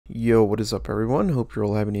Yo, what is up everyone? Hope you're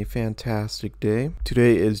all having a fantastic day.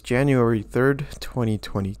 Today is January 3rd,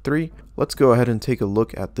 2023. Let's go ahead and take a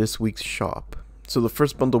look at this week's shop. So the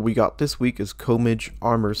first bundle we got this week is chonmage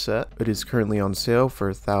armor set. It is currently on sale for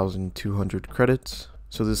 1,200 credits.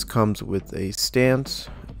 So this comes with a stance,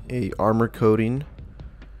 a armor coating,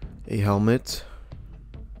 a helmet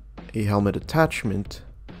attachment,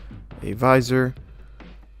 a visor,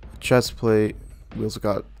 a chest plate. We also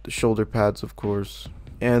got the shoulder pads, of course,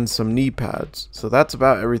 and some knee pads. So that's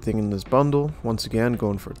about everything in this bundle. Once again,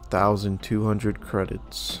 going for 1,200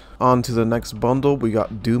 credits. On to the next bundle, we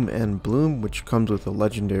got Doom and Bloom, which comes with a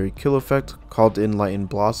legendary kill effect called Enlightened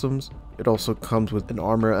Blossoms. It also comes with an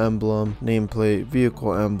armor emblem, nameplate,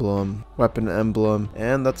 vehicle emblem, weapon emblem,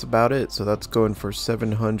 and that's about it. So that's going for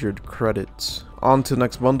 700 credits. On to the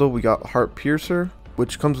next bundle, we got Heart Piercer,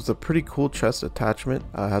 which comes with a pretty cool chest attachment.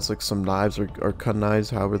 Has like some knives or kunais,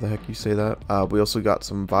 however the heck you say that. We also got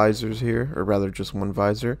some visors here, or rather just one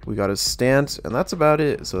visor. We got a stance, and that's about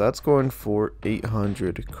it. So that's going for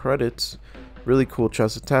 800 credits. Really cool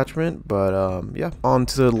chest attachment, but yeah. On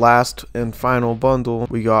to the last and final bundle,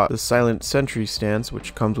 we got the Silent Sentry stance,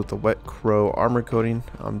 which comes with a Wet Crow armor coating.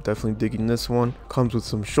 I'm definitely digging this one. Comes with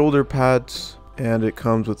some shoulder pads, and it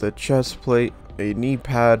comes with a chest plate, a knee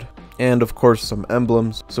pad, and of course some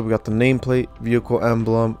emblems. So we got the nameplate, vehicle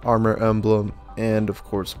emblem, armor emblem, and of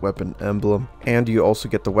course weapon emblem. And you also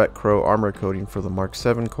get the Wet Crow armor coating for the Mark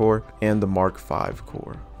 7 core and the Mark 5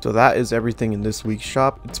 core. So that is everything in this week's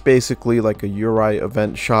shop. It's basically like a Yoroi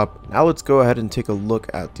event shop. Now let's go ahead and take a look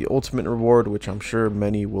at the ultimate reward, which I'm sure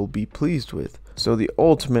many will be pleased with. So the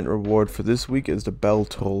ultimate reward for this week is the Bell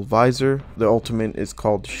Toll visor. The ultimate is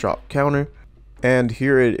called Shot Counter. And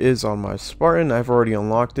here it is on my Spartan. I've already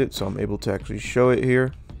unlocked it, so I'm able to actually show it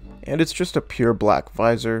here. And it's just a pure black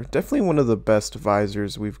visor. Definitely one of the best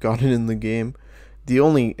visors we've gotten in the game.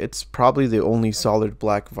 It's probably the only solid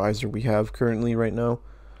black visor we have currently right now.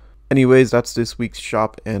 Anyways, that's this week's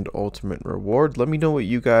shop and ultimate reward. Let me know what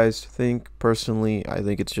you guys think. Personally, I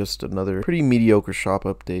think it's just another pretty mediocre shop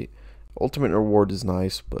update. Ultimate reward is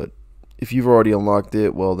nice, but if you've already unlocked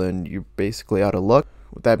it, well then you're basically out of luck.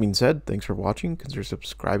 With that being said, thanks for watching. Consider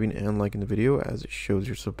subscribing and liking the video as it shows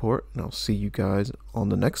your support, and I'll see you guys on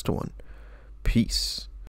the next one. Peace.